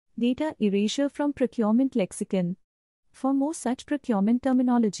Data erasure from Procurement Lexicon. For more such procurement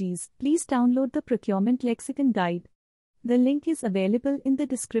terminologies, please download the Procurement Lexicon guide. The link is available in the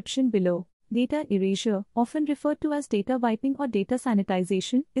description below. Data erasure, often referred to as data wiping or data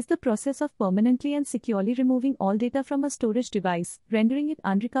sanitization, is the process of permanently and securely removing all data from a storage device, rendering it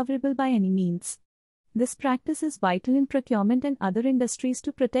unrecoverable by any means. This practice is vital in procurement and other industries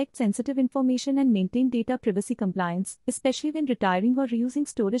to protect sensitive information and maintain data privacy compliance, especially when retiring or reusing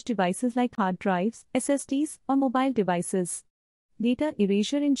storage devices like hard drives, SSDs, or mobile devices. Data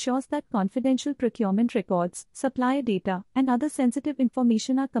erasure ensures that confidential procurement records, supplier data, and other sensitive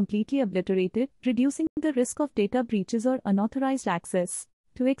information are completely obliterated, reducing the risk of data breaches or unauthorized access.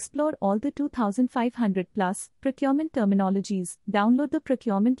 To explore all the 2,500+ procurement terminologies, download the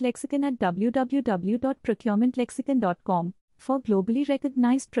Procurement Lexicon at www.procurementlexicon.com. For globally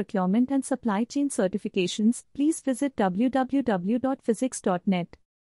recognized procurement and supply chain certifications, please visit www.physics.net.